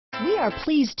We are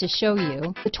pleased to show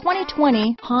you the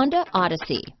 2020 Honda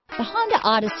Odyssey. The Honda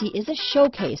Odyssey is a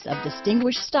showcase of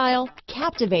distinguished style,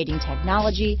 captivating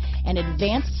technology, and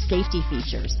advanced safety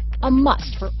features. A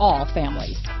must for all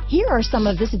families. Here are some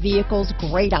of this vehicle's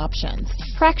great options: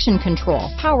 traction control,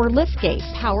 power liftgate,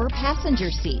 power passenger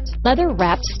seat,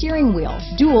 leather-wrapped steering wheel,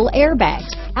 dual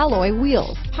airbags, alloy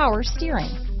wheels, power steering,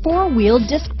 four-wheel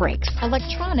disc brakes,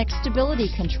 electronic stability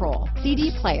control,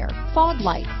 CD player, fog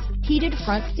lights, heated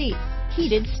front seats,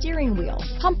 heated steering wheel,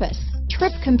 compass,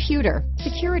 trip computer,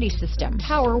 security system,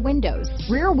 power windows,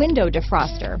 rear window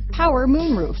defroster, power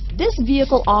moonroof. This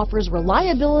vehicle offers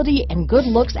reliability and good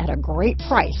looks at a great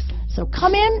price. So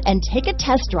come in and take a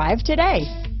test drive today.